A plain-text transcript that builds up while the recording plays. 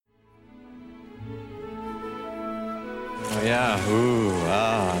Oh, yeah. Ooh,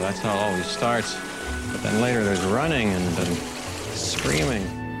 that's how it always starts. But then later there's running and screaming.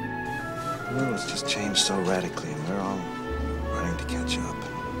 The world's just changed so radically, and we're all running to catch up.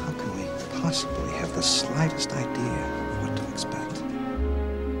 How can we possibly have the slightest idea of what to expect?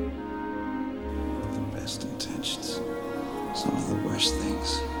 The best intentions. Some of the worst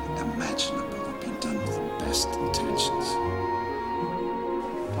things imaginable have been done with the best intentions.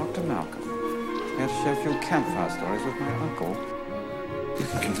 Dr. Malcolm, here to share a few campfire stories with my uncle. You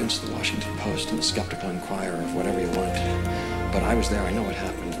can convince the Washington Post and the Skeptical Inquirer of whatever you want. But I was there, I know what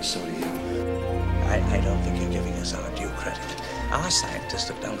happened, and so do you. I don't think you're giving us our due credit. Our scientists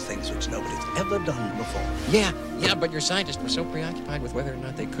have done things which nobody's ever done before. Yeah, but your scientists were so preoccupied with whether or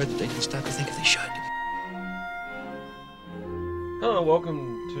not they could that they didn't stop to think if they should. Hello,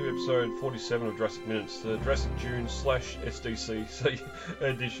 welcome to episode 47 of Jurassic Minutes, the Jurassic June / SDCC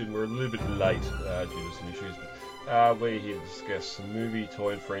edition. We're a little bit late due to some issues, but we're here to discuss some movie,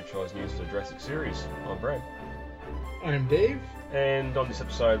 toy and franchise news for the Jurassic series. I'm Brad. I'm Dave. And on this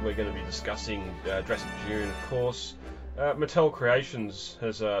episode we're going to be discussing Jurassic June, of course. Mattel Creations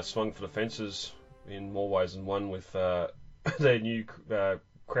has swung for the fences in more ways than one with their new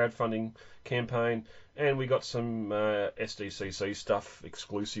crowdfunding campaign, and we got some SDCC stuff,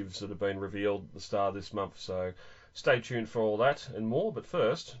 exclusives that have been revealed at the start of this month, so stay tuned for all that and more. But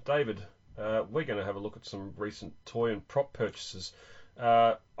first, David, we're going to have a look at some recent toy and prop purchases.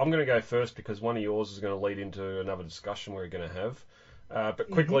 I'm going to go first because one of yours is going to lead into another discussion we're going to have. But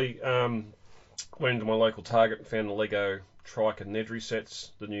quickly, went into my local Target and found the Lego Trike and Nedry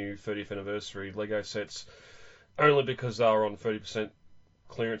sets, the new 30th anniversary Lego sets, only because they were on 30%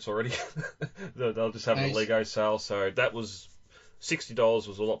 clearance already. They'll just have a Lego sale, so that was $60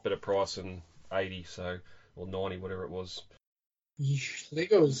 was a lot better price than 80, so or 90, whatever it was.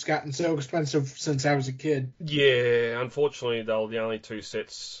 Lego's gotten so expensive since I was a kid. Yeah, unfortunately, they were the only two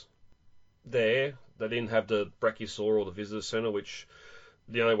sets there. They didn't have the Brachiosaur or the Visitor Center, which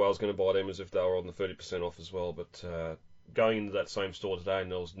the only way I was going to buy them is if they were on the 30% off as well. But going into that same store today, and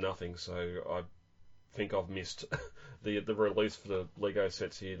there was nothing, so I think I've missed the release for the Lego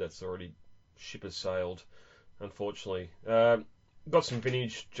sets here. That's already shippers sailed, unfortunately. Got some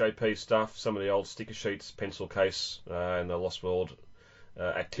vintage JP stuff, some of the old sticker sheets, pencil case, and the Lost World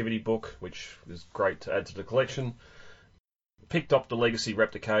activity book, which is great to add to the collection. Picked up the Legacy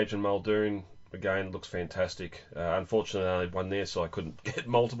Raptor Cage and Muldoon. Again, looks fantastic. Unfortunately, I only had one there, so I couldn't get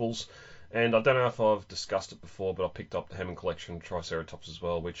multiples. And I don't know if I've discussed it before, but I picked up the Hammond Collection Triceratops as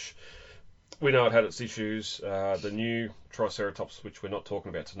well, which we know it had its issues. The new Triceratops, which we're not talking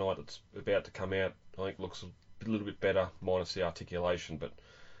about tonight, that's about to come out, I think looks a little bit better, minus the articulation, but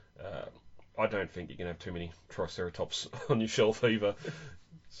I don't think you can have too many Triceratops on your shelf either.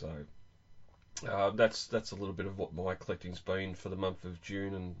 So that's a little bit of what my collecting's been for the month of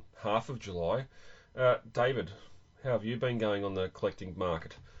June and half of July. David, how have you been going on the collecting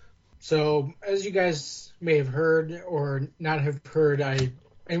market? So, as you guys may have heard or not have heard,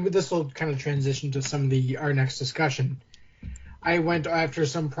 and with this will kind of transition to some of our next discussion. I went after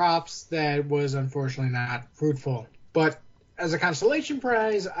some props that was unfortunately not fruitful. But as a consolation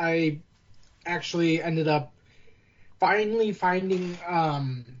prize, I actually ended up finally finding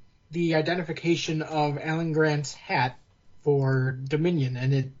the identification of Alan Grant's hat for Dominion,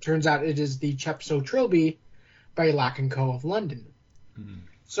 and it turns out it is the Chepso Trilby by Lock & Co. of London. Mm-hmm.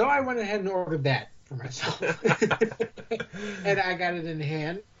 So I went ahead and ordered that for myself. And I got it in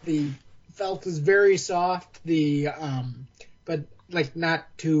hand. The felt is very soft, but like not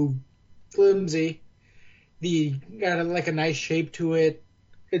too flimsy. Got a nice shape to it.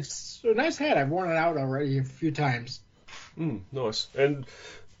 It's a nice hat. I've worn it out already a few times. Nice. And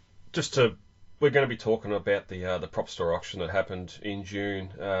we're going to be talking about the prop store auction that happened in June.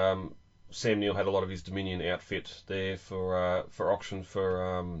 Sam Neill had a lot of his Dominion outfit there for auction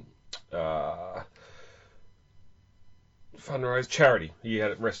for fundraise charity. He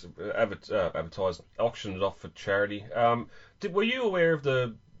had it advertised, auctioned it off for charity. Were you aware of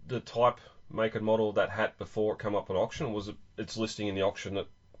the type, make and model of that hat before it came up on auction, or was it its listing in the auction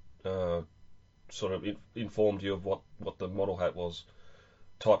that sort of informed you of what the model hat was,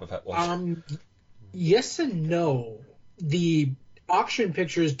 type of hat was? Yes and no. The auction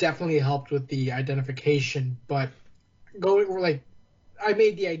pictures definitely helped with the identification, but I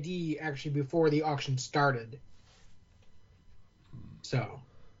made the ID actually before the auction started. So,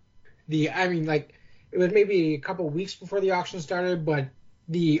 it was maybe a couple weeks before the auction started, but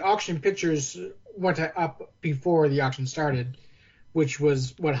the auction pictures went up before the auction started, which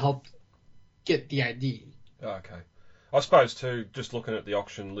was what helped get the ID. Okay. I suppose, too, just looking at the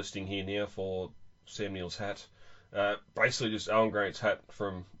auction listing here now for Sam Neill's hat, Basically just Alan Grant's hat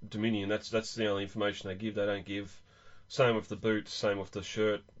from Dominion. That's the only information they give. They don't give. Same with the boots. Same with the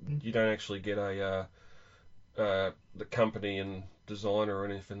shirt. You don't actually get the company and designer or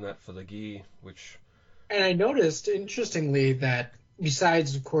anything that for the gear, which. And I noticed, interestingly, that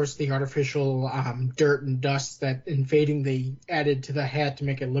besides, of course, the artificial dirt and dust that in fading they added to the hat to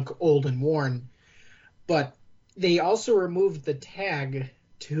make it look old and worn, but they also removed the tag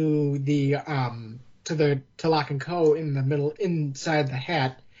to the to Lock and Co in the middle inside the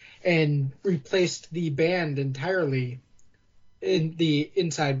hat and replaced the band entirely in the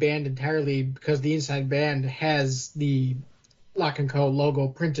inside band entirely because the inside band has the Lock and Co logo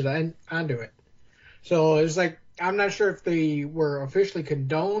printed onto it. So it was like, I'm not sure if they were officially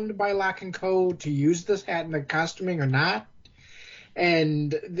condoned by Lock & Co. to use this hat in the costuming or not.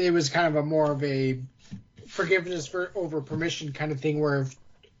 And it was kind of a more of a forgiveness over permission kind of thing where if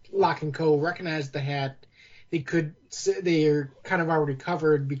Lock & Co. recognized the hat, they're kind of already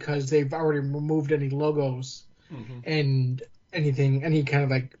covered because they've already removed any logos and any kind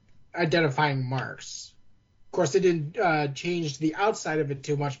of like identifying marks. Of course, they didn't change the outside of it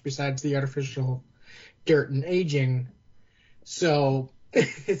too much besides the artificial dirt and aging, so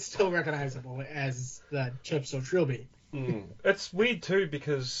it's still recognizable as the Chepstow Trilby. It's weird too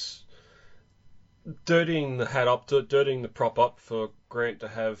because dirtying the hat up, dirtying the prop up for Grant to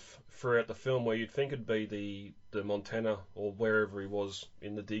have throughout the film, where you'd think it'd be the Montana or wherever he was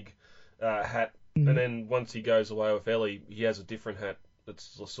in the dig hat, and then once he goes away with Ellie, he has a different hat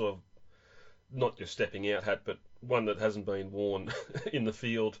that's sort of not your stepping out hat, but one that hasn't been worn in the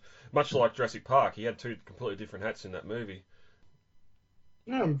field. Much like Jurassic Park, he had two completely different hats in that movie.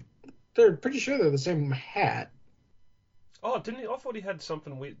 No, they're pretty sure they're the same hat. Oh, didn't he? I thought he had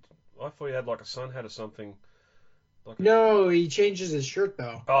something weird. I thought he had like a sun hat or something. No, he changes his shirt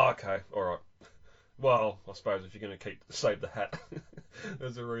though. Oh, okay, all right. Well, I suppose if you're going to save the hat,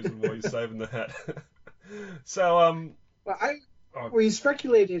 there's a reason why you're saving the hat. So, we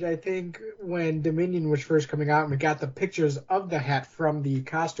speculated, I think, when Dominion was first coming out, and we got the pictures of the hat from the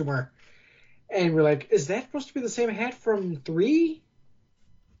costumer, and we're like, is that supposed to be the same hat from 3?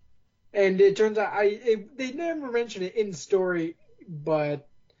 And it turns out they never mention it in story, but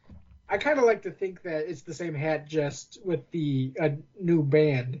I kind of like to think that it's the same hat, just with the new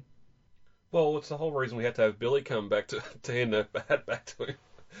band. Well, it's the whole reason we had to have Billy come back to hand the hat back to him.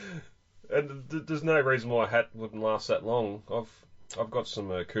 And there's no reason why a hat wouldn't last that long. I've got some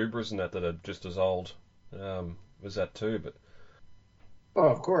Kubras and that are just as old as that too. But oh,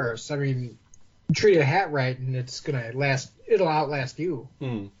 of course. I mean, treat a hat right, and it's gonna last. It'll outlast you.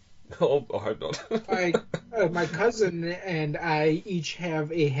 Oh, I hope not. My cousin and I each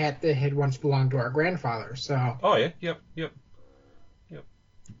have a hat that had once belonged to our grandfather. So. Oh yeah, yep.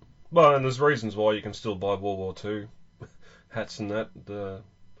 Well, and there's reasons why you can still buy World War II hats and that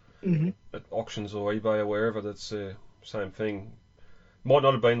at auctions or eBay or wherever. That's the same thing. Might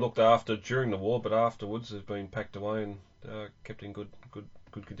not have been looked after during the war, but afterwards they've been packed away and kept in good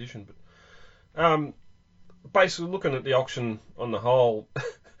condition. But basically, looking at the auction on the whole,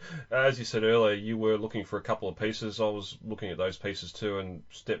 as you said earlier, you were looking for a couple of pieces. I was looking at those pieces too, and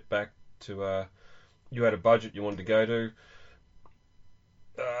stepped back to you had a budget you wanted to go to.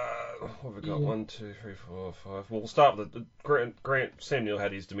 What have we got? 1, 2, 3, 4, 5. Well, we'll start with the Grant. Sam Neill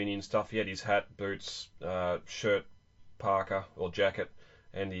had his Dominion stuff. He had his hat, boots, shirt, parka or jacket,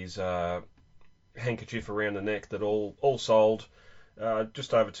 and his handkerchief around the neck. That all sold.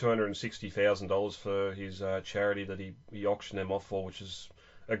 Just over $260,000 for his charity that he auctioned them off for, which is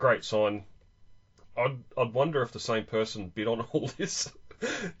a great sign. I'd wonder if the same person bid on all this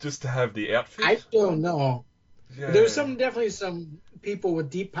just to have the outfit. I don't know. Yeah. There's definitely some people with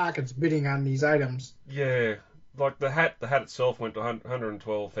deep pockets bidding on these items. Yeah, like the hat itself went to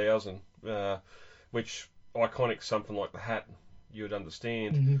 $112,000, which iconic something like the hat you would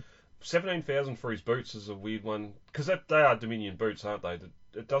understand. $17,000 for his boots is a weird one because they are Dominion boots, aren't they?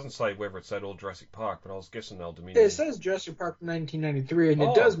 It doesn't say whether it's that or Jurassic Park, but I was guessing they're Dominion. It says Jurassic Park 1993, and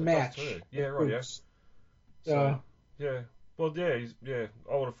it does match. Yeah, right. Boots. Yeah. So yeah, well, yeah.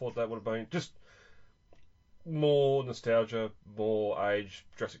 I would have thought that would have been just more nostalgia, more age.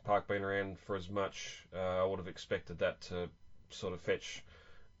 Jurassic Park been around for as much. I would have expected that to sort of fetch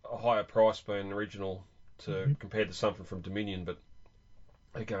a higher price being original to compared to something from Dominion. But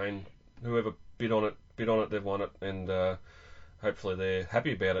again, whoever bid on it, they've won it, and hopefully they're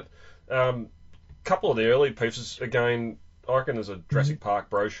happy about it. Couple of the early pieces, again, I reckon there's a Jurassic Park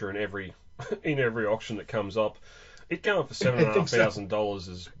brochure in every auction that comes up. It going for $7,500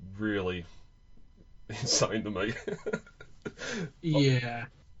 is really insane to me. Yeah.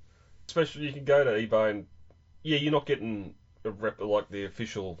 Especially you can go to eBay and yeah, you're not getting a rep like the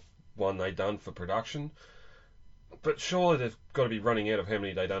official one they done for production. But surely they've got to be running out of how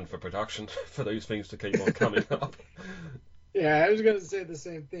many they done for production for these things to keep on coming up. Yeah, I was going to say the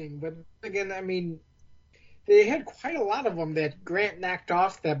same thing. But again, I mean, they had quite a lot of them that Grant knocked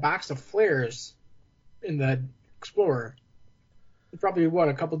off that box of flares in the Explorer. Probably, what,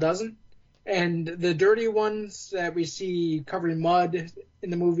 a couple dozen? And the dirty ones that we see covered in mud in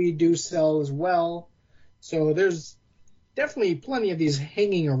the movie do sell as well. So there's definitely plenty of these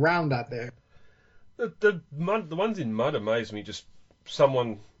hanging around out there. The ones in mud amaze me. Just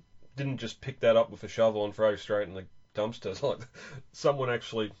someone didn't just pick that up with a shovel and throw straight in the dumpster. Like someone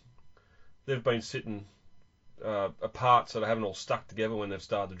actually, they've been sitting apart, so they haven't all stuck together when they've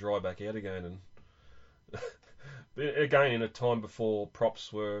started to dry back out again. And again, in a time before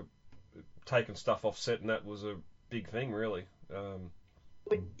props were taking stuff off set, and that was a big thing, really.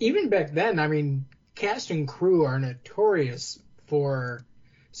 Even back then, I mean, cast and crew are notorious for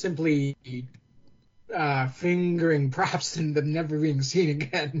simply fingering props and them never being seen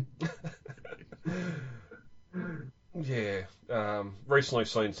again. Yeah. Recently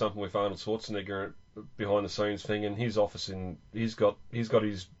seen something with Arnold Schwarzenegger behind the scenes thing, and his office he's got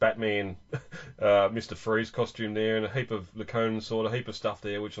his Batman Mr. Freeze costume there, and a heap of the Conan sword, a heap of stuff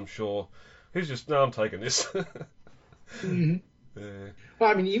there, which I'm sure he's just, no, I'm taking this. Mm-hmm. Yeah.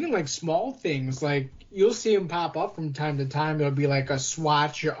 Well, I mean, even like small things, like you'll see him pop up from time to time. There'll be like a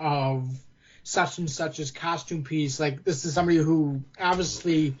swatch of such and such's costume piece. Like this is somebody who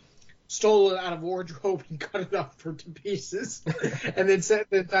obviously stole it out of wardrobe and cut it up for 2 pieces, and then said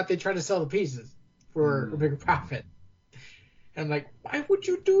they thought they tried to sell the pieces for a bigger profit. And I'm like, why would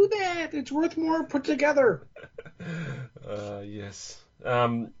you do that? It's worth more put together. Yes.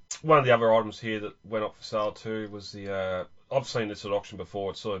 One of the other items here that went up for sale too was the. I've seen this at auction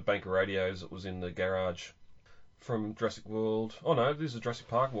before. It's sort of bank of radios that was in the garage from Jurassic World. Oh no, these are Jurassic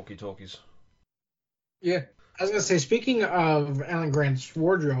Park walkie-talkies. Yeah. I was going to say, speaking of Alan Grant's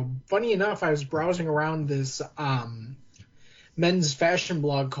wardrobe, funny enough, I was browsing around this men's fashion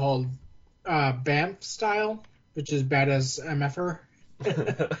blog called BAMF Style, which is Badass MFer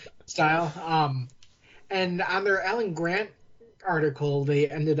style. And on their Alan Grant article, they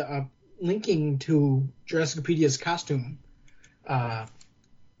ended up linking to Jurassicpedia's costume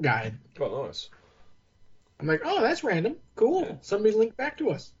guide. Oh, nice. I'm like, oh, that's random. Cool. Somebody linked back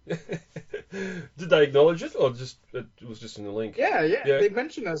to us. Did they acknowledge it, or just it was just in the link? Yeah. They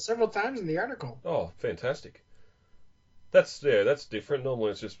mentioned us several times in the article. Oh, fantastic. That's different.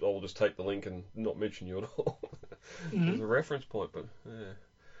 Normally it's just, I'll just take the link and not mention you at all as a reference point. But yeah.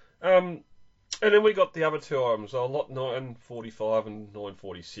 And then we got the other 2 items, lot 945 and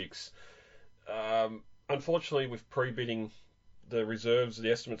 946. Unfortunately, with pre-bidding, the reserves,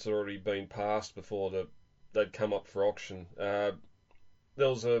 the estimates had already been passed before they'd come up for auction. There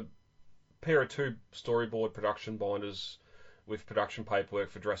was a pair of 2 storyboard production binders with production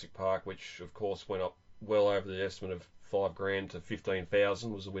paperwork for Jurassic Park, which of course went up well over the estimate of $5,000 to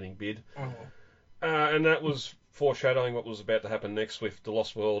 $15,000 was the winning bid. Oh. And that was foreshadowing what was about to happen next with the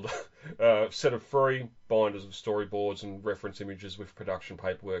Lost World set of 3 binders of storyboards and reference images with production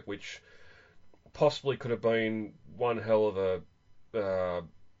paperwork, which possibly could have been one hell of a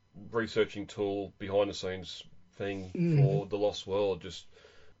researching tool, behind the scenes thing for the Lost World. Just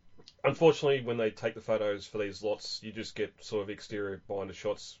unfortunately, when they take the photos for these lots, you just get sort of exterior binder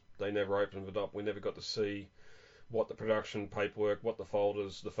shots. They never opened it up. We never got to see what the production paperwork, what the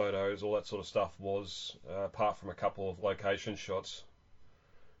folders, the photos, all that sort of stuff was, apart from a couple of location shots.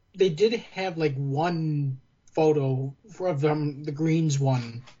 They did have like one photo of them, the Greens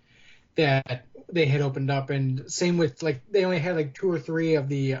one, that they had opened up, and same with like they only had like 2 or 3 of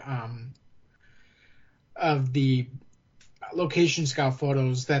the location scout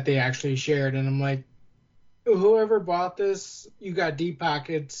photos that they actually shared, and I'm like, whoever bought this, you got deep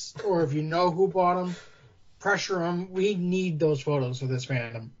pockets, or if you know who bought them, pressure them. We need those photos for this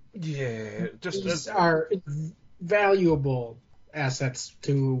fandom. Yeah, just these are valuable assets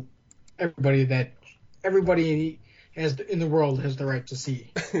to everybody has in the world has the right to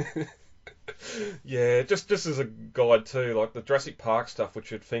see. Yeah, just as a guide too, like the Jurassic Park stuff,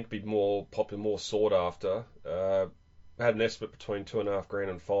 which you'd think be more popular, more sought after, had an estimate between $2,500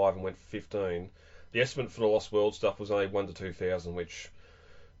 and $5,000 and went for $15,000. The estimate for the Lost World stuff was only $1,000 to $2,000, which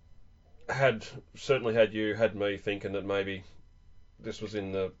certainly had me thinking that maybe this was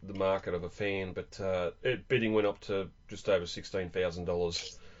in the market of a fan, but bidding went up to just over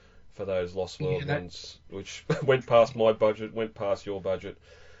 $16,000 for those Lost World ones, which went past my budget, went past your budget.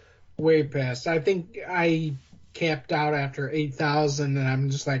 Way past. I think I capped out after 8,000, and I'm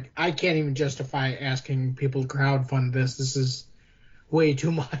just like, I can't even justify asking people to crowdfund this. This is way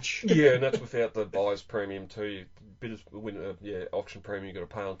too much. Yeah, and that's without the buyer's premium too. Bit of auction premium you got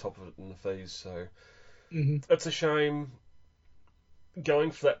to pay on top of it and the fees. So It's a shame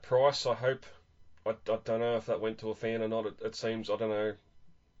going for that price. I hope. I don't know if that went to a fan or not. It seems, I don't know.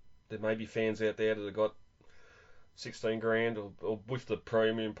 There may be fans out there that have got 16 grand or with the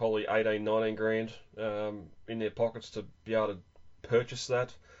premium probably 18, 19 grand in their pockets to be able to purchase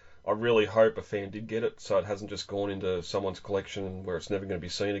that. I really hope a fan did get it so it hasn't just gone into someone's collection where it's never going to be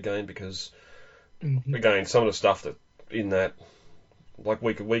seen again, because again, some of the stuff that in that, like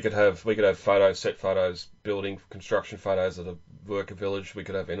we could have photos, set photos, building construction photos at a worker village. We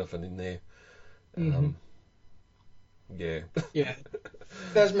could have anything in there. Yeah.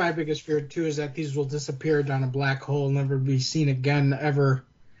 That's my biggest fear too, is that these will disappear down a black hole, never be seen again ever.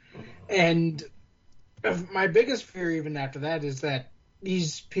 And my biggest fear even after that is that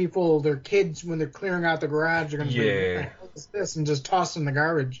these people, their kids, when they're clearing out the garage, are going to say, what the hell is this, and just toss in the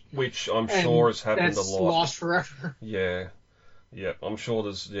garbage. Which I'm sure has happened a lot. Lost forever. Yeah. Yeah, I'm sure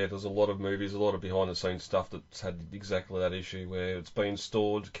there's a lot of movies, a lot of behind the scenes stuff that's had exactly that issue where it's been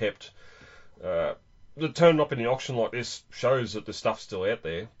stored, kept. The turning up in the auction like this shows that the stuff's still out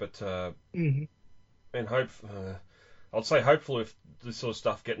there, but and I'd say hopefully if this sort of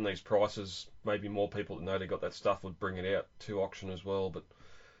stuff getting these prices, maybe more people that know they got that stuff would bring it out to auction as well.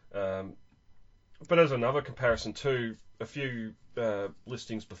 But as another comparison too, a few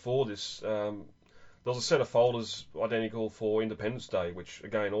listings before this, there was a set of folders identical for Independence Day, which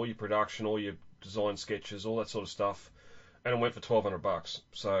again, all your production, all your design sketches, all that sort of stuff, and it went for $1,200.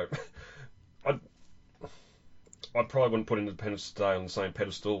 So I probably wouldn't put Independence Day on the same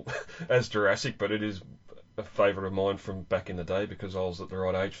pedestal as Jurassic, but it is a favourite of mine from back in the day because I was at the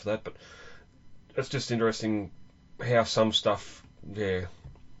right age for that. But it's just interesting how some stuff,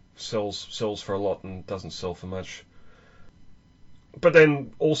 sells for a lot and doesn't sell for much. But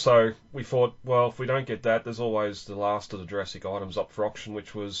then also we thought, well, if we don't get that, there's always the last of the Jurassic items up for auction,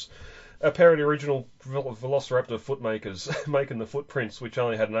 which was a pair of the original Velociraptor foot makers making the footprints, which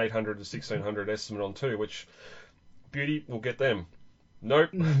only had an 800 to 1600 estimate on too, which beauty, we'll get them. Nope,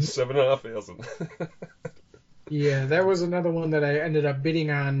 7,500. Yeah, that was another one that I ended up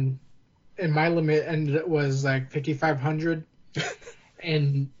bidding on, and my limit was like 5,500.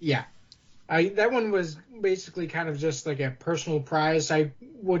 And yeah, that one was basically kind of just like a personal prize. I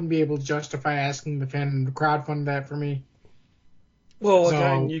wouldn't be able to justify asking the fan to crowdfund that for me. Well,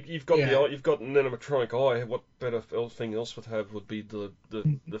 again, you've got you've got an animatronic eye. What better thing else would have would be the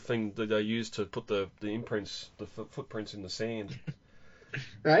thing that they use to put the imprints, the footprints in the sand.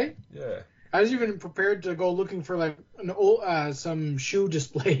 Right? Yeah. I was even prepared to go looking for like some shoe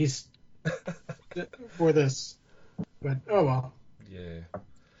displays for this, but oh well. Yeah.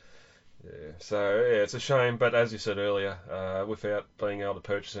 So it's a shame, but as you said earlier, without being able to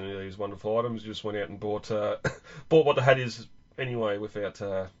purchase any of these wonderful items, you just went out and bought what the hat is anyway, without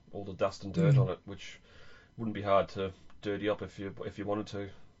all the dust and dirt on it, which wouldn't be hard to dirty up if you wanted to.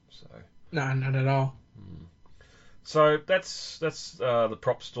 So. No, not at all. So that's the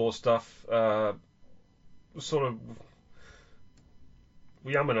prop store stuff. Sort of,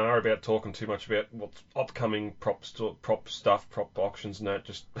 we and ah about talking too much about what's upcoming prop auctions, and that.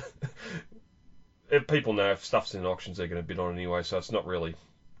 Just if people know if stuff's in auctions, they're going to bid on it anyway. So it's not really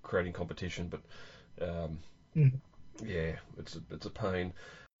creating competition, but yeah, it's a pain.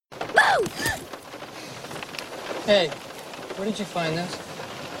 Hey, where did you find those?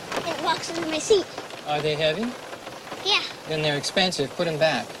 In a box under my seat. Are they heavy? Yeah. Then they're expensive. Put them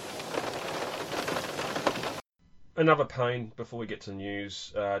back. Another pain before we get to the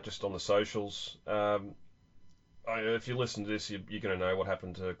news, just on the socials. If you listen to this, you're going to know what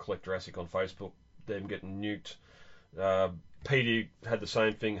happened to Collect Jurassic on Facebook, them getting nuked. Peter had the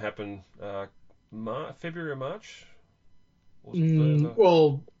same thing happen February or March?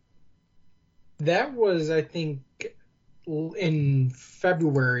 Well, that was, I think, in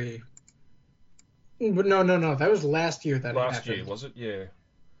February. But no. That was last year that last happened. Last year, was it? Yeah.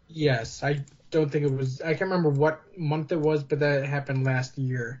 Yes, I don't think it was. I can't remember what month it was, but that happened last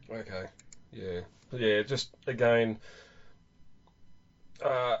year. Okay. Yeah. Just again,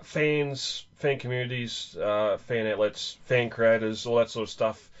 fans, fan communities, fan outlets, fan creators, all that sort of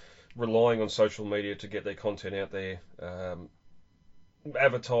stuff, relying on social media to get their content out there,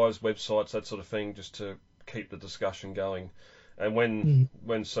 advertise websites, that sort of thing, just to keep the discussion going. And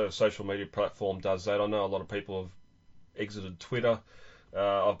when social media platform does that, I know a lot of people have exited Twitter.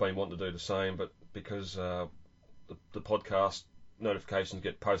 I've been wanting to do the same, but because the podcast notifications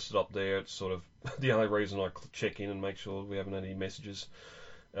get posted up there. It's sort of the only reason I check in and make sure we haven't had any messages.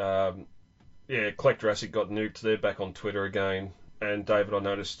 Collect Jurassic got nuked. They're back on Twitter again. And David, I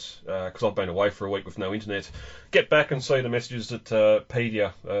noticed, because I've been away for a week with no internet, get back and see the messages at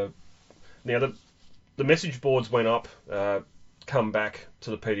Pedia. Now, the message boards went up, come back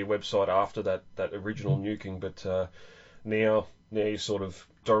to the Pedia website after that original nuking, but now you're sort of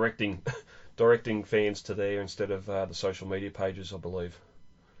directing fans to there instead of the social media pages, I believe.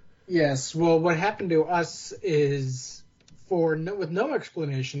 Yes, well, what happened to us is, with no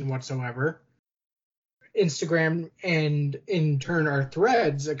explanation whatsoever, Instagram and in turn our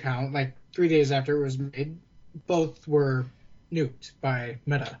Threads account, like 3 days after it was made, both were nuked by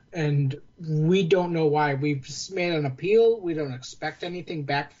Meta. And we don't know why. We've made an appeal. We don't expect anything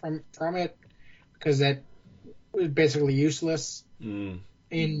back from it because that was basically useless. And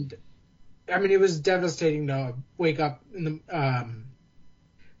I mean, it was devastating to wake up on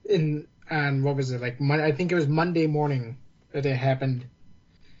what was it, like I think it was Monday morning that it happened.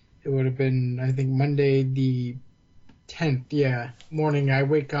 It would have been, I think, Monday the 10th, morning. I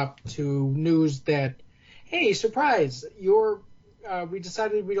wake up to news that, hey, surprise, we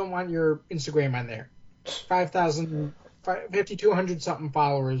decided we don't want your Instagram on there. 5,200 something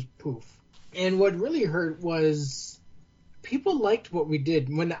followers, poof. And what really hurt was people liked what we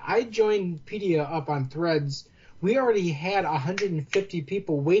did. When I joined Pedia up on Threads, we already had 150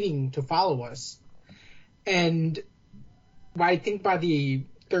 people waiting to follow us. And I think by the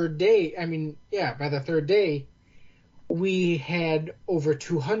third day, we had over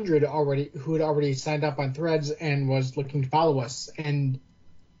 200 already who had already signed up on Threads and was looking to follow us. And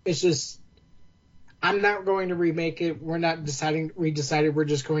it's just, I'm not going to remake it. We decided we're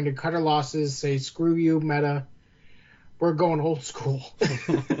just going to cut our losses, say screw you, Meta. We're going old school.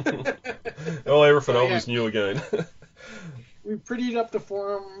 Everything old is new again. We prettied up the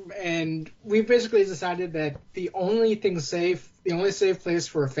forum, and we basically decided that the only safe place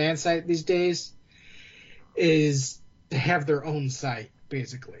for a fan site these days is to have their own site,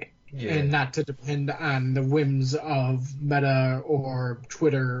 basically, and not to depend on the whims of Meta or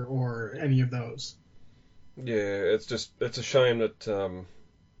Twitter or any of those. Yeah, it's a shame that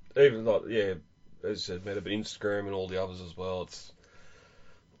even like as you said, Meta, but Instagram and all the others as well.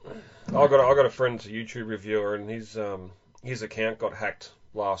 I got a friend, a YouTube reviewer, and his account got hacked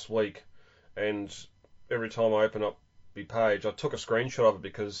last week, and every time I open up the page, I took a screenshot of it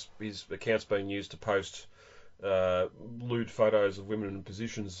because his account's being used to post lewd photos of women in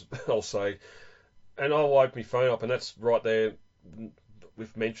positions, I'll say, and I'll open my phone up, and that's right there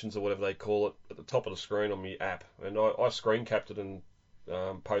with mentions or whatever they call it at the top of the screen on my app, and I screen capped it and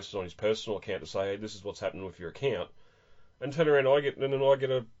posted on his personal account to say, hey, this is what's happening with your account, and turn around, I get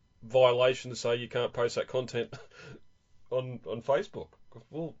a violation to say you can't post that content on Facebook.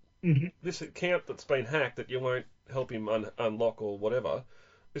 Well, this account that's been hacked that you won't help him unlock or whatever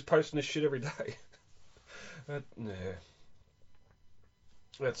is posting this shit every day.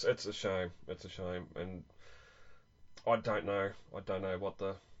 It's a shame. It's a shame, and I don't know what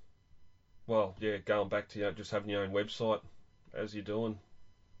the. Well, going back to just having your own website as you're doing.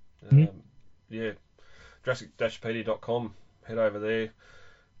 Jurassic-pedia.com. Head over there.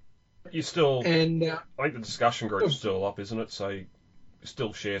 You still, and I think the discussion group's still up, isn't it? So you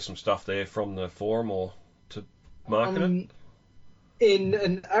still share some stuff there from the forum or to market it? In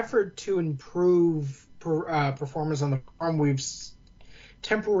an effort to improve performance on the forum, we've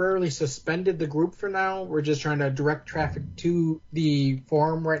temporarily suspended the group for now. We're just trying to direct traffic to the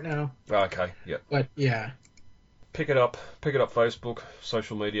forum right now. Okay, yeah. But yeah. Pick it up Facebook,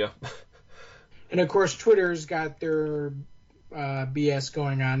 social media. And of course Twitter's got their BS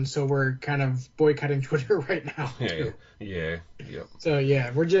going on, so we're kind of boycotting Twitter right now. Yeah. So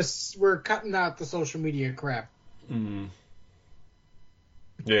we're cutting out the social media crap.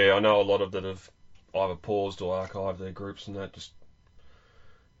 Yeah, I know a lot of that have either paused or archived their groups and that, just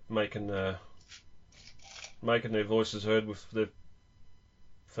making their voices heard with their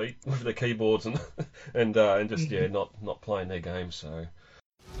feet, with their keyboards and just not playing their game. So.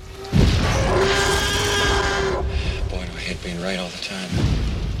 Boy, do I hate being right all the time.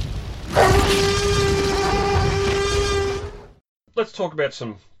 Let's talk about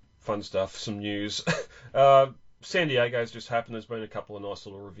some fun stuff, some news. San Diego's just happened. There's been a couple of nice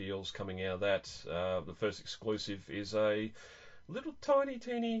little reveals coming out of that. The first exclusive is a little tiny,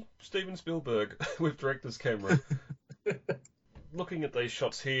 teeny Steven Spielberg with director's camera. Looking at these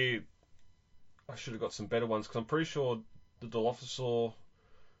shots here, I should have got some better ones because I'm pretty sure the Dilophosaur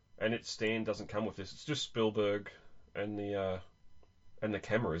and its stand doesn't come with this. It's just Spielberg and the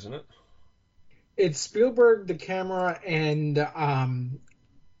camera, isn't it? It's Spielberg, the camera, and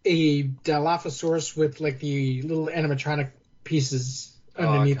a Dilophosaurus with like the little animatronic pieces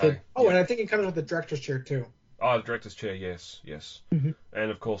underneath okay. it. Oh, Yeah. and I think it comes with the director's chair too. Oh, the director's chair, yes. Mhm.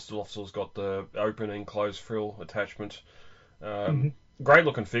 And of course, the Dilophosaur's got the open and closed frill attachment. Mhm. Great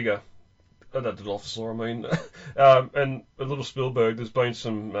looking figure. Not the Dilophosaur, I mean. And a little Spielberg, there's been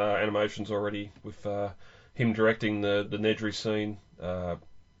some animations already with him directing the Nedry scene. I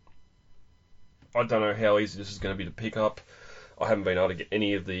don't know how easy this is going to be to pick up. I haven't been able to get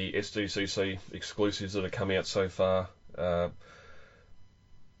any of the SDCC exclusives that have come out so far. But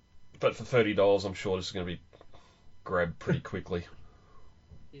for $30, I'm sure this is going to be grabbed pretty quickly.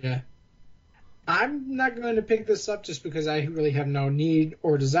 Yeah. I'm not going to pick this up just because I really have no need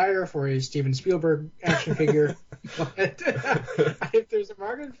or desire for a Steven Spielberg action figure. But if there's a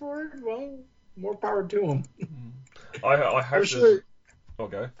market for it, well, more power to him. I hope I'm sure.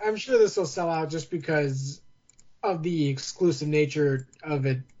 Okay. I'm sure this will sell out just because of the exclusive nature of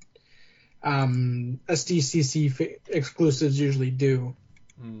it. SDCC exclusives usually do.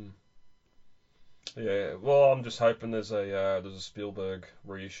 Yeah. Well, I'm just hoping there's a Spielberg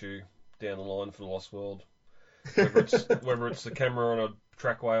reissue down the line for the Lost World. Whether it's the camera on a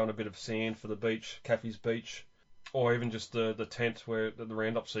trackway on a bit of sand for the beach, Caffey's beach, or even just the tent where the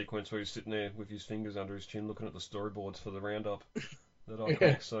roundup sequence where he's sitting there with his fingers under his chin looking at the storyboards for the roundup. That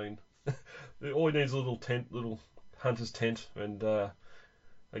iconic scene. All he needs is a little hunter's tent and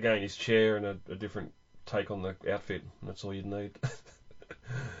again his chair and a different take on the outfit. That's all you'd need.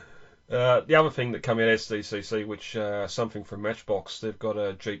 The other thing that came out SDCC, which something from Matchbox, they've got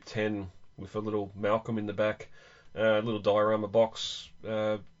a Jeep 10 with a little Malcolm in the back, a little diorama box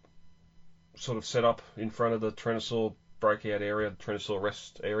sort of set up in front of the Tyrannosaur breakout area, the Tyrannosaur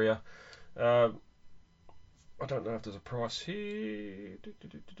rest area. I don't know if there's a price here.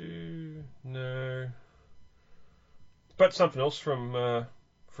 No. But something else from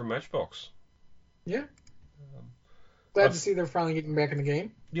Matchbox. Yeah. Glad to see they're finally getting back in the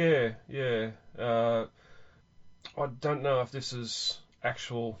game. Yeah. I don't know if this is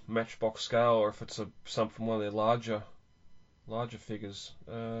actual Matchbox scale or if it's some from one of their larger figures.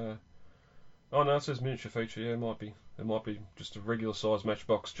 Oh no, it says miniature feature. Yeah, it might be just a regular size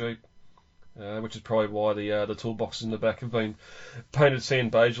Matchbox Jeep. Which is probably why the toolboxes in the back have been painted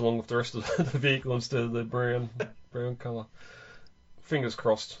sand beige along with the rest of the vehicle instead of the brown colour. Fingers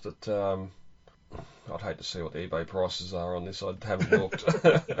crossed that I'd hate to see what the eBay prices are on this. I haven't looked.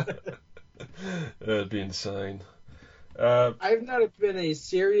 It'd be insane. I've not been a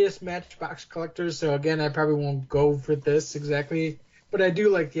serious Matchbox collector, so again, I probably won't go for this exactly, but I do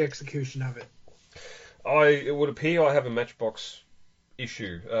like the execution of it. It would appear I have a Matchbox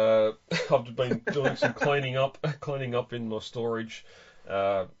issue. I've been doing some cleaning up in my storage.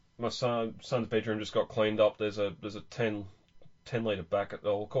 My son's bedroom just got cleaned up. There's a 10 litre bucket,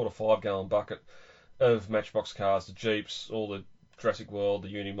 or we'll call it a 5-gallon bucket of Matchbox cars, the Jeeps, all the Jurassic World,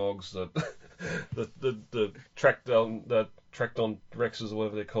 the Unimogs, the tracked on Rexes or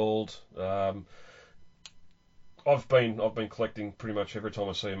whatever they're called. I've been collecting pretty much every time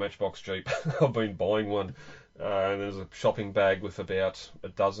I see a Matchbox Jeep. I've been buying one. And there's a shopping bag with about a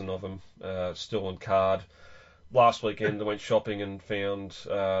dozen of them still on card. Last weekend I went shopping and found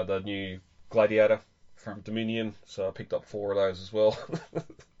the new Gladiator from Dominion, so I picked up 4 of those as well.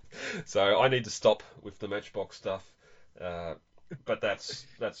 So I need to stop with the Matchbox stuff, but that's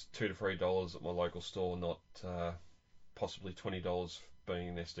 $2 to $3 at my local store, not possibly $20 being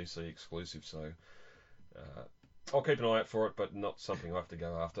an SDC exclusive. So I'll keep an eye out for it, but not something I have to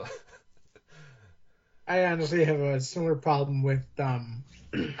go after. I honestly have a similar problem with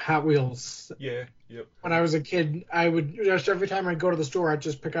Hot Wheels. Yeah, yep. When I was a kid, I would just every time I'd go to the store, I'd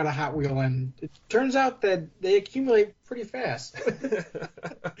just pick out a Hot Wheel, and it turns out that they accumulate pretty fast.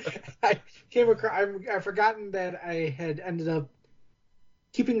 I've forgotten that I had ended up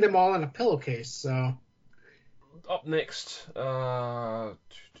keeping them all in a pillowcase. So up next,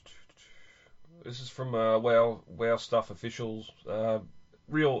 this is from Wow Stuff Officials.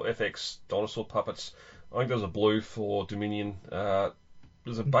 Real FX dinosaur puppets. I think there's a blue for Dominion.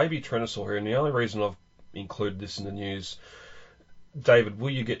 There's a baby Tyrannosaur here, and the only reason I've included this in the news, David,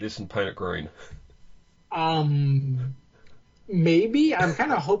 will you get this and paint it green? Maybe. I'm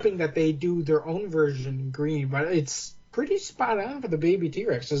kind of hoping that they do their own version in green, but it's pretty spot on for the baby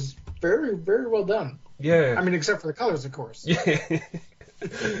T-Rex. It's very, very well done. Yeah. I mean, except for the colors, of course. Yeah.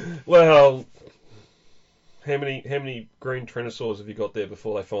 Well, how many green Tyrannosaurs have you got there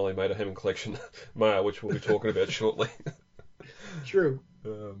before they finally made a Hammond Collection male, which we'll be talking about shortly? True.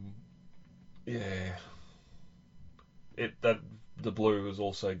 Yeah. That the blue has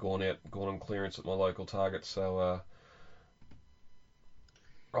also gone on clearance at my local Target, so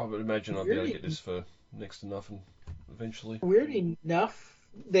I would imagine I'll be able to get this for next to nothing eventually. Weird enough,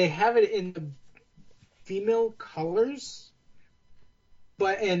 they have it in the female colors,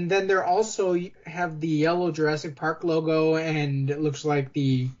 and then they're also have the yellow Jurassic Park logo, and it looks like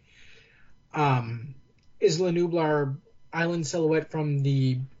the Isla Nublar island silhouette from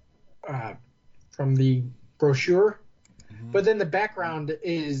the brochure. Mm-hmm. But then the background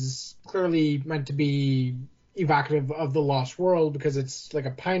is clearly meant to be evocative of the Lost World because it's like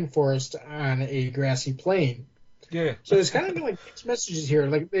a pine forest on a grassy plain. Yeah. So it's kind of like mixed messages here.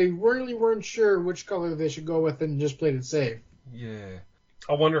 Like they really weren't sure which color they should go with and just played it safe. Yeah.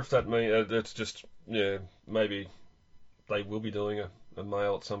 I wonder if that means it's just, maybe they will be doing a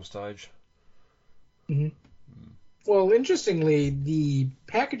male at some stage. Mm-hmm. Well, interestingly, the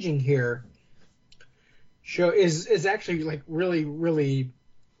packaging here is actually like really, really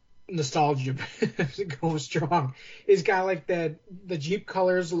nostalgia goes strong. It's got like the Jeep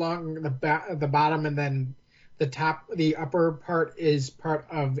colors along the bottom, and then the upper part is part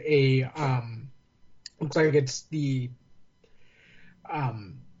of a looks like it's the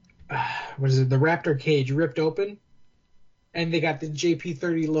what is it? The Raptor cage ripped open, and they got the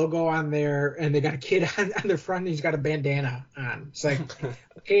JP30 logo on there, and they got a kid on the front, and he's got a bandana on. It's like,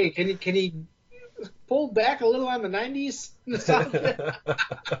 okay, can he pull back a little on the 90s nostalgia?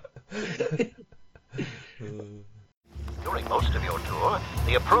 During most of your tour,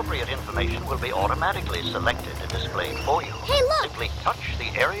 the appropriate information will be automatically selected and displayed for you. Hey, look! Simply touch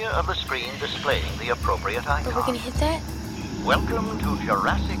the area of the screen displaying the appropriate icon. Are we gonna hit that? Welcome to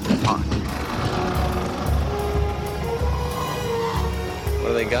Jurassic Park. What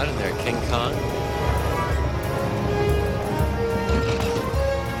do they got in there? King Kong?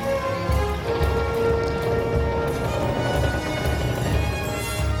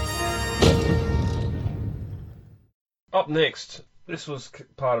 Up next, this was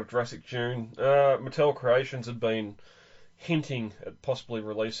part of Jurassic June. Mattel Creations had been hinting at possibly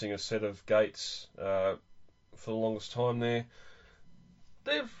releasing a set of gates for the longest time there.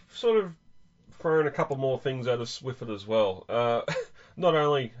 They've sort of thrown a couple more things at us with it as well. Not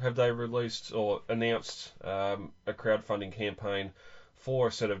only have they released or announced a crowdfunding campaign for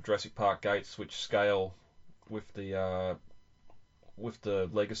a set of Jurassic Park gates which scale with the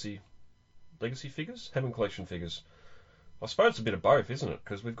legacy figures, Hammond Collection figures. I suppose it's a bit of both, isn't it?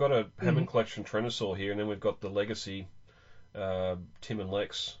 Because we've got a Hammond Collection Tyrannosaur here, and then we've got the legacy Tim and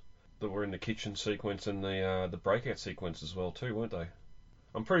Lex that were in the kitchen sequence and the breakout sequence as well too, weren't they?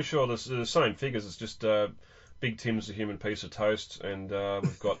 I'm pretty sure they're the same figures. It's just Big Tim's a human piece of toast, and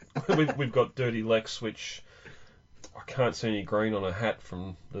we've got we've got Dirty Lex, which I can't see any green on a hat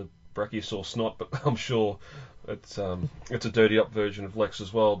from the Brachiosaur snot, but I'm sure it's a dirty up version of Lex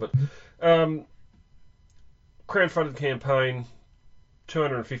as well. But crowdfunded campaign,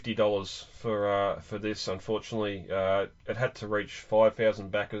 $250 for this. Unfortunately, it had to reach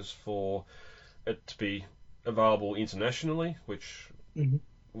 5,000 backers for it to be available internationally, which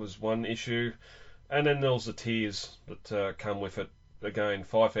was one issue. And then there was the tiers that come with it. Again,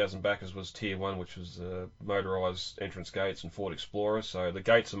 5,000 backers was tier 1, which was motorised entrance gates and Ford Explorer. So the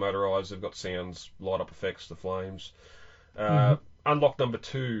gates are motorised, they've got sounds, light up effects, the flames. Unlock number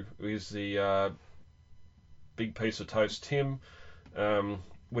 2 is the big piece of toast Tim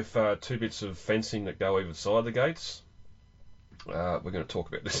with 2 bits of fencing that go either side of the gates. We're going to talk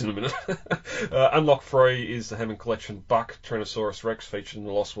about this in a minute. Unlock 3 is the Hammond Collection Buck Tyrannosaurus Rex featured in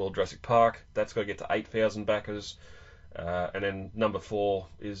the Lost World Jurassic Park. That's got to get to 8,000 backers. And then number 4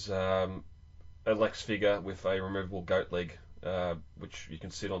 is a Lex figure with a removable goat leg, which you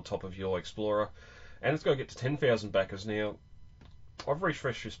can sit on top of your Explorer. And it's got to get to 10,000 backers. Now, I've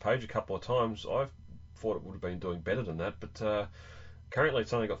refreshed this page a couple of times. I thought it would have been doing better than that, but currently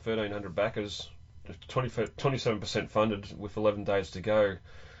it's only got 1,300 backers, 27% funded with 11 days to go.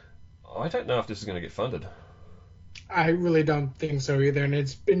 I don't know if this is going to get funded. I really don't think so either, and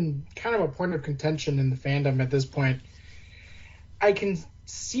it's been kind of a point of contention in the fandom at this point. I can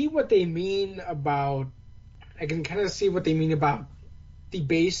see what they mean about the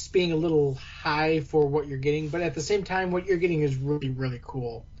base being a little high for what you're getting, but at the same time, what you're getting is really, really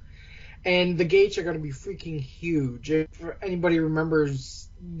cool. And the gates are going to be freaking huge. If anybody remembers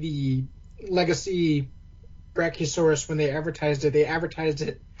the Legacy Brachiosaurus, when they advertised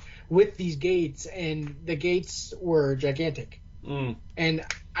it with these gates, and the gates were gigantic. And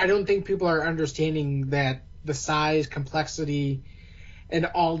I don't think people are understanding that the size, complexity, and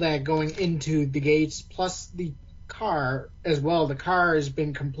all that going into the gates, plus the car as well. The car has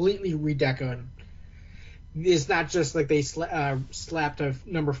been completely redecorated. it's not just like they slapped a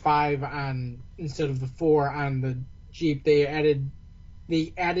number 5 on instead of the 4 on the Jeep. They added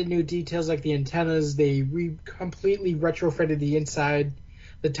new details like the antennas. They completely retrofitted the inside.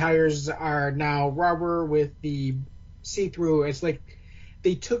 The tires are now rubber with the see-through. It's like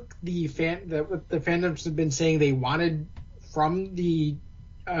they took what the fandoms have been saying they wanted from the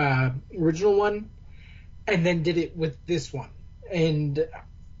original one, and then did it with this one. And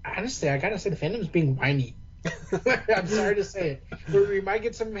honestly, I gotta say the fandom's being whiny. I'm sorry to say it. We might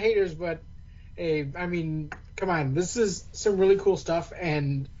get some haters, but hey, I mean, come on. This is some really cool stuff,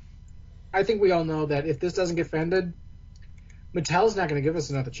 and I think we all know that if this doesn't get funded, Mattel's not going to give us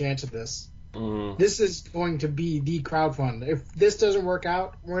another chance at this. This is going to be the crowdfund. If this doesn't work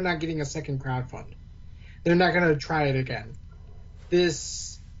out, we're not getting a second crowdfund. They're not going to try it again.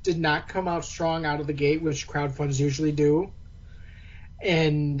 This did not come out strong out of the gate, which crowdfunds usually do.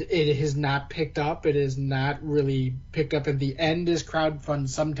 And it has not picked up. It is not really picked up at the end as crowdfunds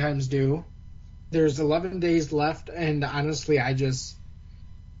sometimes do. There's 11 days left, and honestly, I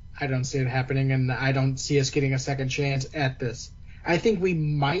don't see it happening, and I don't see us getting a second chance at this. I think we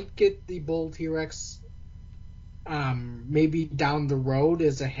might get the Bull T-Rex maybe down the road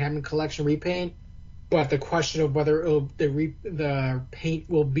as a Hammond Collection repaint, but the question of whether the paint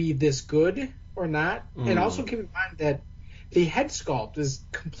will be this good or not, and also keep in mind that the head sculpt is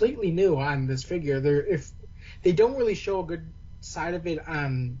completely new on this figure. If they don't really show a good side of it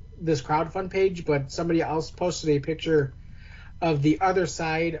on this crowdfund page, but somebody else posted a picture of the other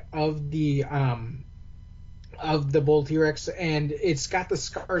side of the Bull T-Rex, and it's got the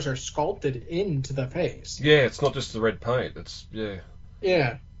scars are sculpted into the face. Yeah, it's not just the red paint. It's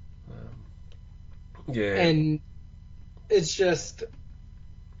yeah. And it's just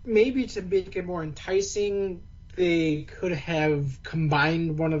maybe to make it more enticing, they could have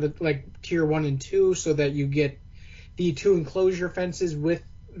combined one of the tier 1 and 2 so that you get the 2 enclosure fences with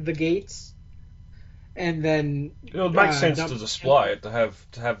the gates, and then it would make sense to display it to have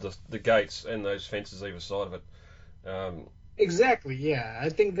the gates and those fences either side of it. Exactly, yeah. I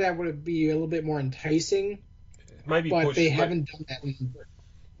think that would be a little bit more enticing. But they haven't done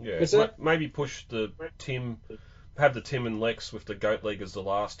that. Maybe push the Tim, have the Tim and Lex with the goat leg as the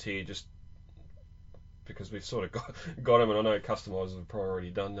last tier, just because we've sort of got them, and I know customizers have probably already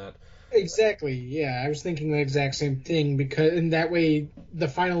done that. Exactly, yeah. I was thinking the exact same thing, because in that way the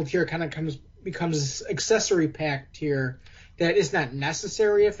final tier kind of becomes accessory pack tier that is not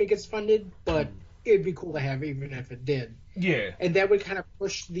necessary if it gets funded, but it'd be cool to have even if it did. Yeah. And that would kind of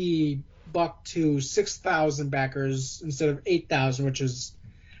push the buck to 6,000 backers instead of 8,000, which is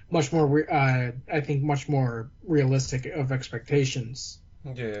much more, I think, much more realistic of expectations.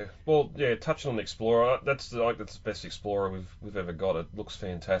 Yeah, well, yeah. Touching on the Explorer, that's the best Explorer we've ever got. It looks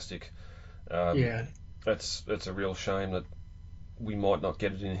fantastic. Yeah, it's a real shame that we might not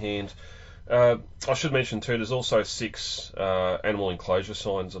get it in hand. I should mention too, there's also 6 animal enclosure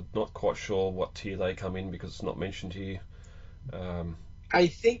signs. I'm not quite sure what tier they come in because it's not mentioned here. I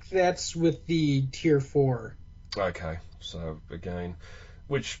think that's with the tier 4. Okay, so again,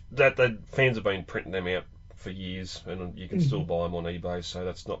 which that fans have been printing them out for years, and you can still buy them on eBay, so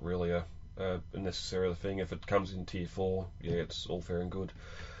that's not really a necessary thing. If it comes in tier 4, yeah, it's all fair and good.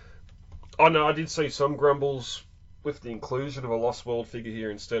 I know I did see some grumbles with the inclusion of a Lost World figure here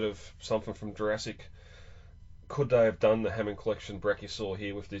instead of something from Jurassic. Could they have done the Hammond Collection Brachiosaur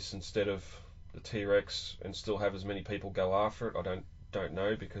here with this instead of the T-Rex and still have as many people go after it? I don't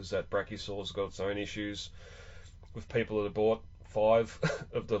know, because that Brachiosaur's got its own issues with people that have bought 5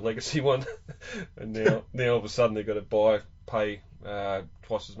 of the legacy one, and now all of a sudden they've got to pay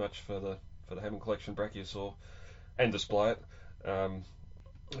twice as much for the Hammond Collection Brachiosaur and display it.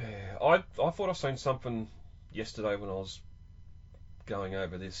 I thought I seen something yesterday when I was going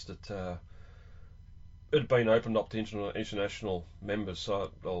over this that it had been opened up to international members, or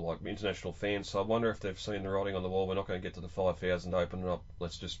like international fans. So I wonder if they've seen the writing on the wall. We're not going to get to the 5,000 to open it up.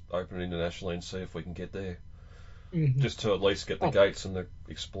 Let's just open it internationally and see if we can get there. Just to at least get the gates and the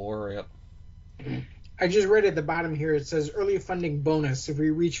Explorer out. I just read at the bottom here, it says early funding bonus. If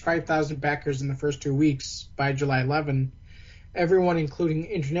we reach 5,000 backers in the first 2 weeks by July 11, everyone, including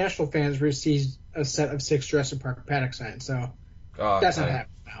international fans, receives a set of 6 Jurassic Park paddock signs. So that's not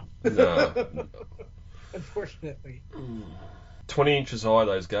happening now. No. Unfortunately. 20 inches high,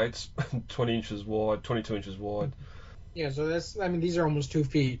 those gates. 20 inches wide, 22 inches wide. Yeah, so these are almost 2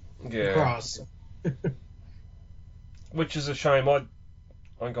 feet across. Which is a shame. I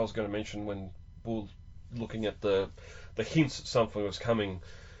think I was going to mention when we were looking at the hints that something was coming.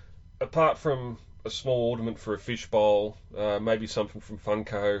 Apart from a small ornament for a fishbowl, maybe something from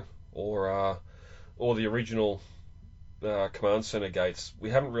Funko, or or the original Command Center gates,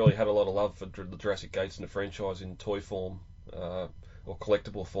 we haven't really had a lot of love for the Jurassic gates in the franchise in toy form or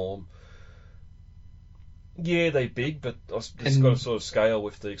collectible form. Yeah, they're big, but it's got a sort of scale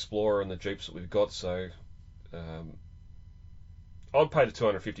with the Explorer and the Jeeps that we've got, so I'd pay the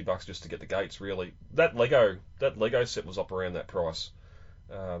 $250 just to get the gates, really. That Lego set was up around that price.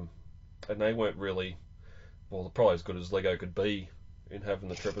 And they weren't really, well, probably as good as Lego could be in having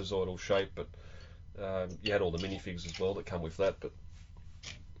the trapezoidal shape, but you had all the minifigs as well that come with that, but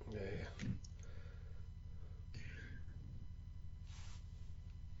yeah.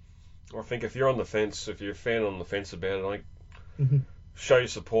 I think if you're on the fence, if you're a fan on the fence about it, show your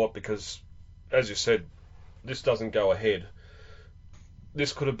support, because, as you said, this doesn't go ahead.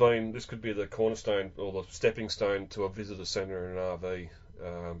 This could be the cornerstone or the stepping stone to a visitor centre and an RV,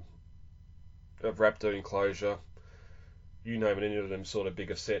 a Raptor enclosure, you name it, any of them sort of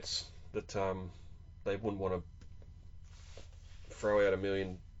bigger sets that they wouldn't want to throw out 1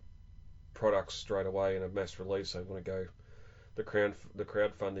 million products straight away in a mass release. They want to go the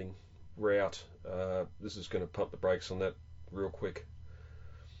crowdfunding route. This is going to pump the brakes on that real quick.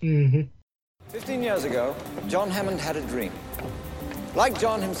 15 years ago, John Hammond had a dream. Like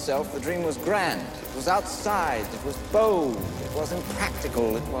John himself, the dream was grand. It was outside, it was bold, it was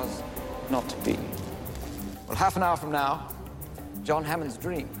impractical, it was not to be. Well, half an hour from now, John Hammond's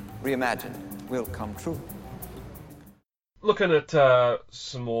dream, reimagined, will come true. Looking at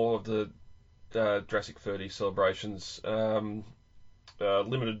some more of the Jurassic 30 celebrations,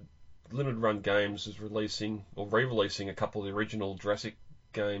 Limited Run Games is releasing or re-releasing a couple of the original Jurassic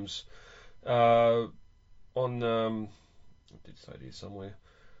games on. I did say it here somewhere.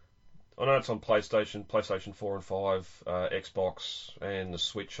 I know it's on PlayStation 4 and 5, Xbox, and the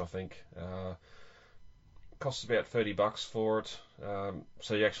Switch, I think. Costs about $30 for it.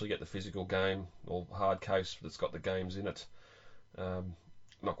 So you actually get the physical game or hard case that's got the games in it.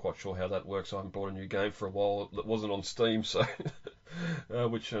 Not quite sure how that works. I haven't bought a new game for a while. It wasn't on Steam, so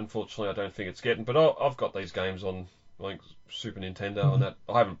which unfortunately I don't think it's getting. But I've got these games on like Super Nintendo and that.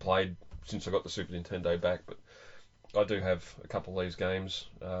 I haven't played since I got the Super Nintendo back, but I do have a couple of these games.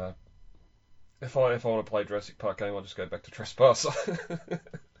 If I want to play Jurassic Park game, I'll just go back to Trespasser.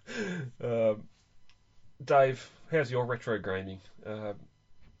 Dave, how's your retro gaming?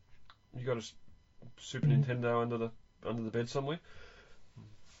 You got a Super Nintendo under the bed somewhere?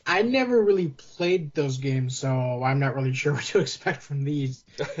 I never really played those games, so I'm not really sure what to expect from these.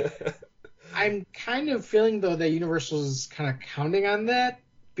 I'm kind of feeling, though, that Universal is kind of counting on that,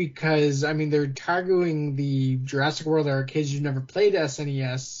 because, I mean, they're targeting the Jurassic World arcades who've never played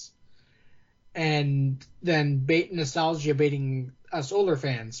SNES, and then nostalgia baiting us older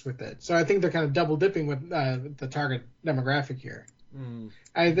fans with it. So I think they're kind of double dipping with the target demographic here.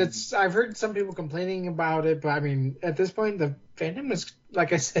 I've heard some people complaining about it, but I mean, at this point, the fandom is,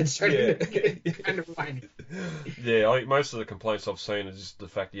 like I said, starting to get kind of whiny. Yeah, I think most of the complaints I've seen is just the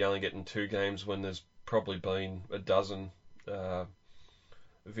fact you're only getting 2 games when there's probably been a dozen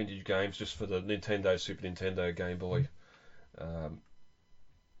vintage games just for the Nintendo, Super Nintendo, Game Boy.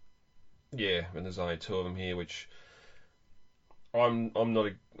 Yeah, and there's only 2 of them here, which I'm not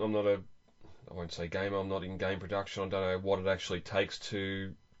a I won't say gamer. I'm not in game production. I don't know what it actually takes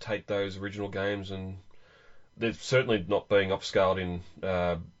to take those original games, and they're certainly not being upscaled in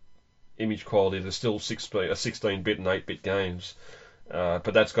image quality. They're still 16-bit and 8-bit games,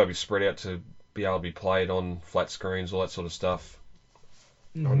 but that's got to be spread out to be able to be played on flat screens, all that sort of stuff.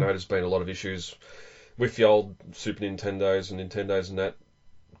 I know there's been a lot of issues with the old Super Nintendos and Nintendos and that,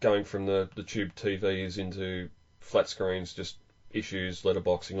 going from the tube TVs into flat screens, just issues,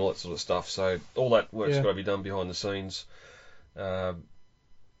 letterboxing, all that sort of stuff. So all that work's got to be done behind the scenes. And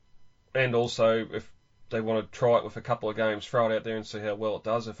also, if they want to try it with a couple of games, throw it out there and see how well it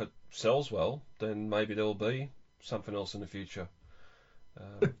does. If it sells well, then maybe there'll be something else in the future.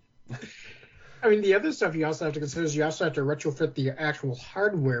 I mean, the other stuff you also have to consider is you also have to retrofit the actual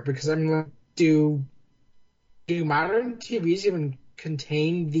hardware, because I mean, do modern TVs even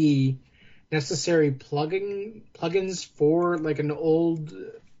contain the necessary plugins for like an old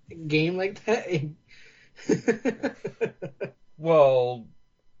game like that? Well,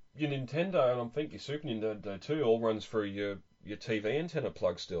 your Nintendo, and I think your Super Nintendo too, all runs through your TV antenna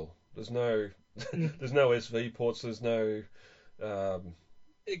plug still. There's no SV ports. There's no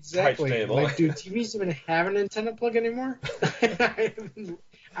exactly. HDMI. Like, do TVs even have an antenna plug anymore? I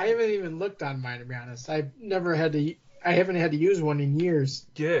haven't even looked on mine, to be honest. I haven't had to use one in years.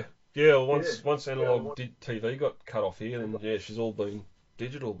 Yeah. Yeah, once analog TV got cut off here, then she's all been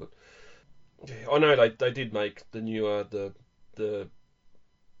digital. But yeah, I know they did make the newer the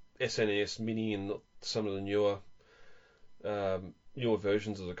SNES Mini and some of the newer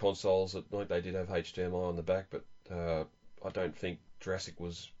versions of the consoles that like they did have HDMI on the back, but I don't think Jurassic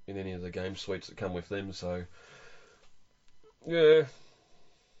was in any of the game suites that come with them. So yeah,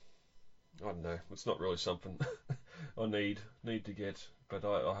 I don't know. It's not really something I need to get, but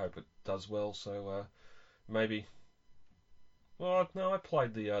I hope it does well. So maybe. Well, no, I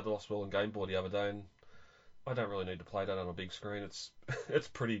played the Lost World on Game Boy the other day, and I don't really need to play that on a big screen. It's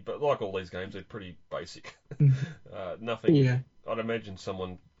pretty, but like all these games, they're pretty basic. Nothing. Yeah. I'd imagine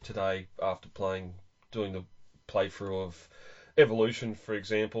someone today, after doing the playthrough of Evolution, for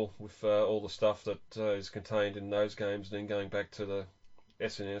example, with all the stuff that is contained in those games, and then going back to the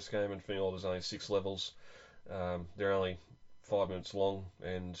SNES game and thinking, oh, there's only 6 levels. They're only 5 minutes long,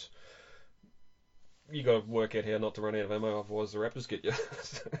 and you got to work out how not to run out of ammo, otherwise the Raptors get you.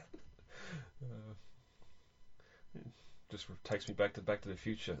 Just takes me back to the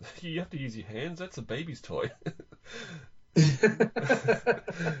Future. You have to use your hands. That's a baby's toy.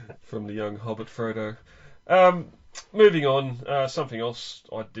 From the young Hobbit Frodo. Moving on, something else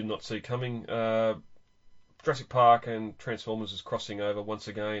I did not see coming. Jurassic Park and Transformers is crossing over once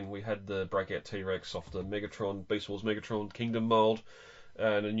again. We had the Breakout T-Rex off the Megatron, Beast Wars Megatron Kingdom mold,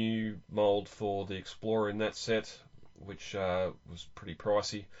 and a new mold for the Explorer in that set, which was pretty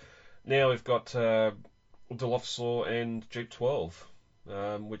pricey. Now we've got Dilophosaur and Jeep 12,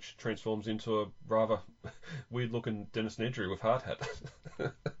 which transforms into a rather weird-looking Dennis Nedry with hard hat.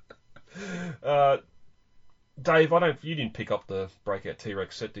 Dave, you didn't pick up the Breakout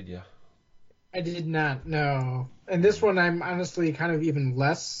T-Rex set, did you? I did not, no. And this one I'm honestly kind of even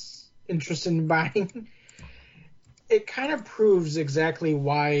less interested in buying. It kind of proves exactly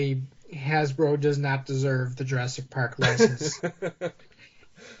why Hasbro does not deserve the Jurassic Park license.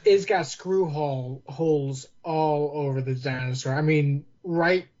 It's got screw holes all over the dinosaur. I mean,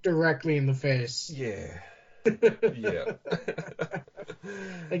 right directly in the face. Yeah. Yeah.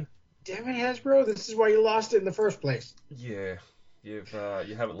 Like, damn it, Hasbro, this is why you lost it in the first place. Yeah. You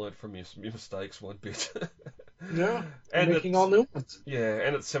haven't learned from your mistakes one bit. No, and making all new ones. Yeah,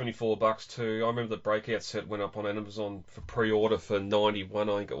 and it's $74 too. I remember the Breakout set went up on Amazon for pre-order for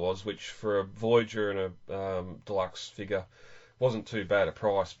 $91, I think it was, which for a Voyager and a deluxe figure wasn't too bad a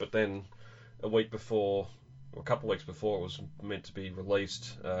price. But then a couple of weeks before it was meant to be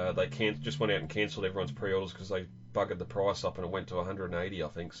released, they just went out and cancelled everyone's pre-orders because they buggered the price up and it went to $180, I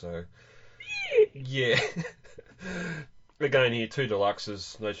think. So yeah. Again, here 2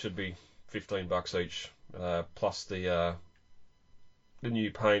 deluxes. They should be $15 each, plus the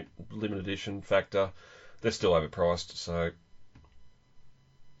new paint limited edition factor. They're still overpriced, so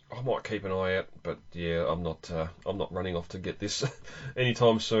I might keep an eye out. But yeah, I'm not running off to get this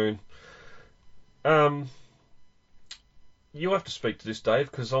anytime soon. You have to speak to this, Dave,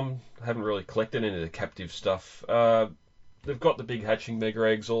 because I haven't really collected any of the captive stuff. They've got the big hatching mega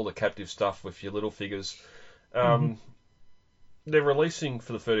eggs, all the captive stuff with your little figures. They're releasing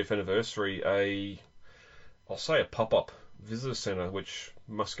for the 30th anniversary I'll say a pop-up visitor centre, which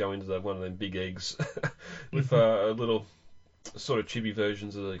must go into one of them big eggs with a little sort of chibi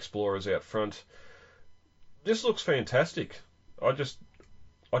versions of the Explorers out front. This looks fantastic. I don't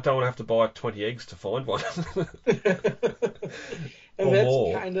want to have to buy 20 eggs to find one.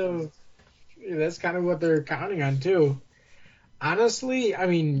 And that's kind of what they're counting on too. Honestly, I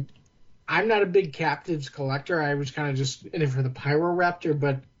mean, I'm not a big captives collector. I was kind of just in it for the Pyroraptor,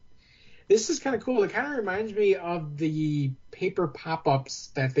 but this is kind of cool. It kind of reminds me of the paper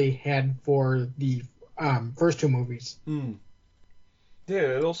pop-ups that they had for the first 2 movies. Yeah,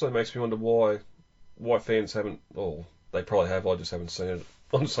 it also makes me wonder why fans haven't. Oh, they probably have. I just haven't seen it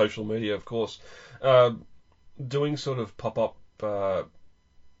on social media, of course. Doing sort of pop-up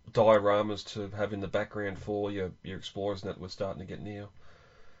dioramas to have in the background for your Explorers, and that we're starting to get now.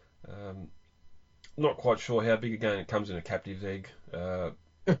 Not quite sure how big again it comes in a captive's egg.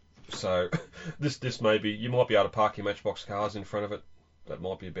 So this may be, you might be able to park your Matchbox cars in front of it. That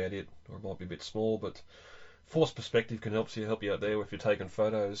might be about it, or it might be a bit small. But forced perspective can help you out there if you're taking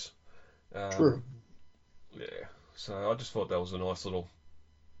photos. True. Yeah. So I just thought that was a nice little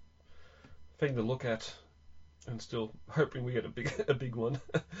thing to look at, and still hoping we get a big one.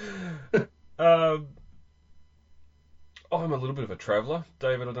 I'm a little bit of a traveller,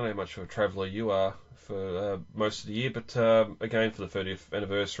 David. I don't know how much of a traveller you are for most of the year, but again for the 30th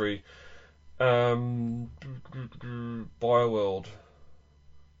anniversary, BioWorld.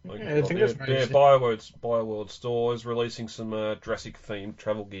 Yeah, I think that's right. Yeah, BioWorld store is releasing some Jurassic themed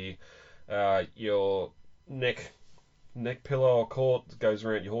travel gear. Your neck pillow, or cord, goes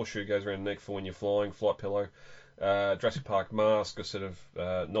around your horseshoe, goes around the neck for when you're flying, flight pillow. Jurassic Park mask, a set of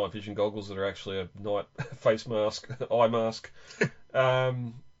night vision goggles that are actually a night face mask, eye mask,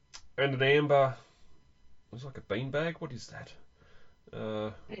 and an amber. It was like a beanbag. What is that?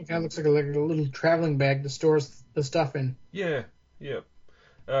 It kind of looks like a little traveling bag that stores the stuff in. Yeah.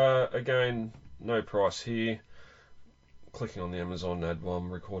 Again, no price here. Clicking on the Amazon ad while I'm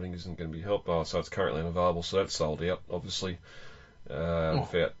recording isn't going to be helped. So it's currently unavailable, so that's sold out, obviously.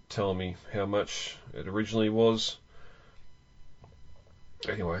 Without telling me how much it originally was.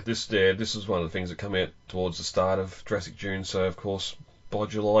 Anyway, this is one of the things that come out towards the start of Jurassic June, so of course by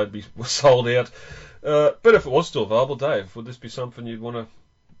July it'd be sold out. But if it was still available, Dave, would this be something you'd want to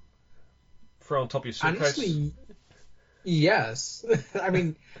throw on top of your suitcase? Honestly, yes. I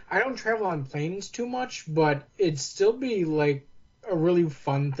mean, I don't travel on planes too much, but it'd still be like a really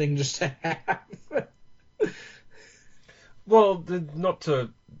fun thing just to have. Well, not to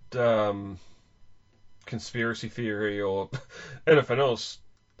conspiracy theory or anything else.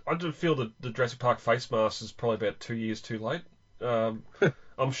 I do feel that the Jurassic Park face mask is probably about 2 years too late.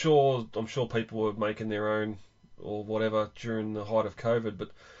 I'm sure people were making their own or whatever during the height of COVID,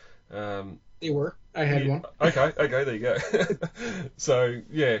 but They were. I had one. Okay, there you go. So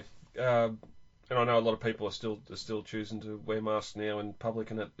yeah, and I know a lot of people are still choosing to wear masks now in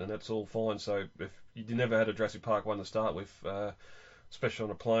public, and that's all fine. So if you never had a Jurassic Park one to start with, especially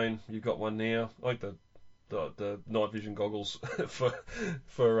on a plane, you've got one now. I think the night vision goggles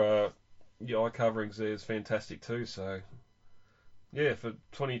for your eye coverings there is fantastic too. So yeah, for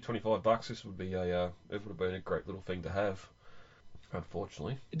 $25, this would be it would have been a great little thing to have.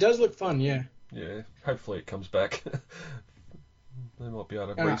 Unfortunately, it does look fun. Yeah. Yeah. Hopefully it comes back. They might be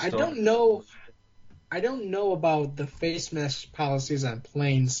able to I don't know about the face mask policies on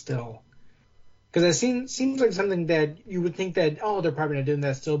planes still, because it seems like something that you would think that they're probably not doing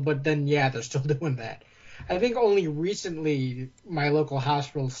that still, but then they're still doing that. I think only recently my local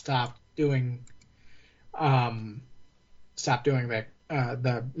hospital stopped doing that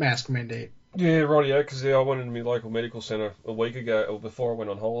the mask mandate. Yeah, rightio, because I went into my local medical centre a week ago, or before I went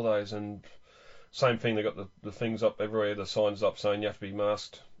on holidays, and same thing, they got the things up everywhere, the signs up saying you have to be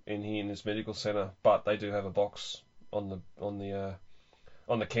masked in here in this medical centre, but they do have a box on the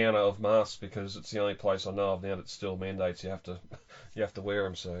counter of masks, because it's the only place I know of now that still mandates you have to wear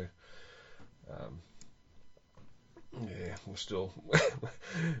them. So yeah,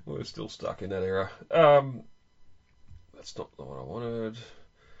 we're still stuck in that era. That's not what I wanted.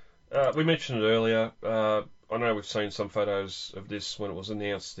 We mentioned it earlier. I know we've seen some photos of this when it was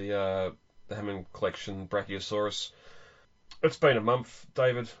announced, the Hammond Collection Brachiosaurus. It's been a month,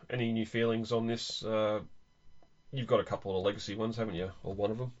 David. Any new feelings on this? You've got a couple of the legacy ones, haven't you? Or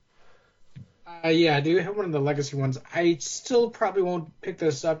one of them? Yeah, I do have one of the legacy ones. I still probably won't pick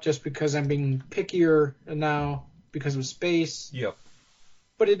this up just because I'm being pickier now because of space. Yep.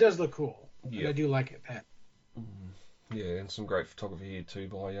 But it does look cool. Yep. And I do like it, Pat. Yeah, and some great photography here too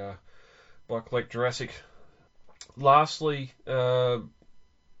by Collect Jurassic. Lastly, it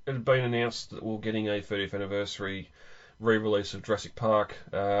had been announced that we're getting a 30th anniversary re-release of Jurassic Park.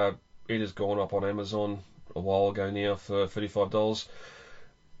 It has gone up on Amazon a while ago now for $35.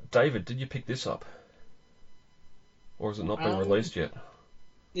 David, did you pick this up? Or has it not been released yet?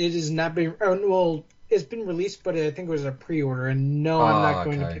 It has not been... well, it's been released, but I think it was a pre-order, and no, I'm not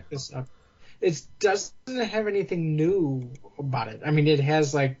going to pick this up. It doesn't have anything new about it. I mean, it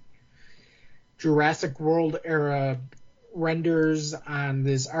has, like, Jurassic World era renders on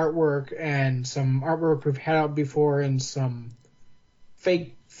this artwork, and some artwork we've had out before, and some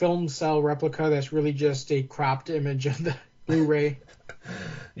fake film cell replica that's really just a cropped image of the Blu-ray.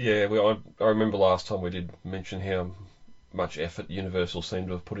 Yeah, I remember last time we did mention how much effort Universal seemed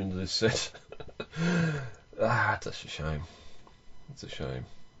to have put into this set. It's a shame. It's a shame.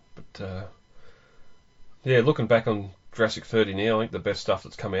 But, yeah, looking back on Jurassic 30 now, I think the best stuff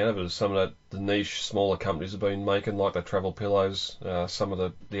that's come out of it is some of the niche, smaller companies have been making, like the travel pillows, some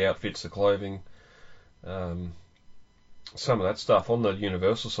of the outfits, the clothing, some of that stuff. On the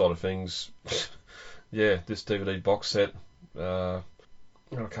Universal side of things, yeah, this DVD box set, I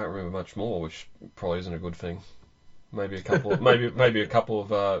can't remember much more, which probably isn't a good thing. Maybe a couple, maybe a couple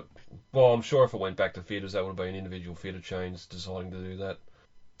of. Well, I'm sure if it went back to theatres, that would have been individual theatre chains deciding to do that.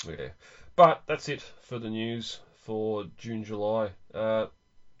 Yeah, but that's it for the news for June, July.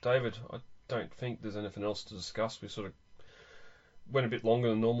 David, I don't think there's anything else to discuss. We sort of went a bit longer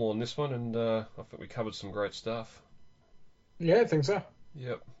than normal on this one, and I think we covered some great stuff. Yeah, I think so.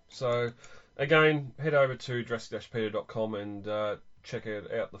 Yep. So, again, head over to jurassic-peter.com and check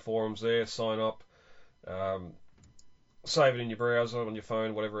out the forums there, sign up, save it in your browser, on your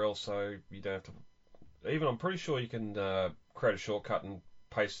phone, whatever else, so you don't have to even I'm pretty sure you can create a shortcut and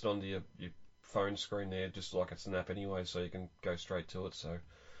paste it onto your phone screen there, just like it's an app anyway, so you can go straight to it. So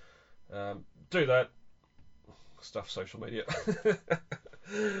do that. Stuff social media.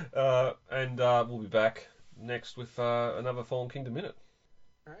 And we'll be back next with another Fallen Kingdom Minute.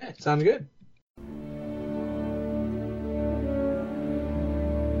 All right, sounds good.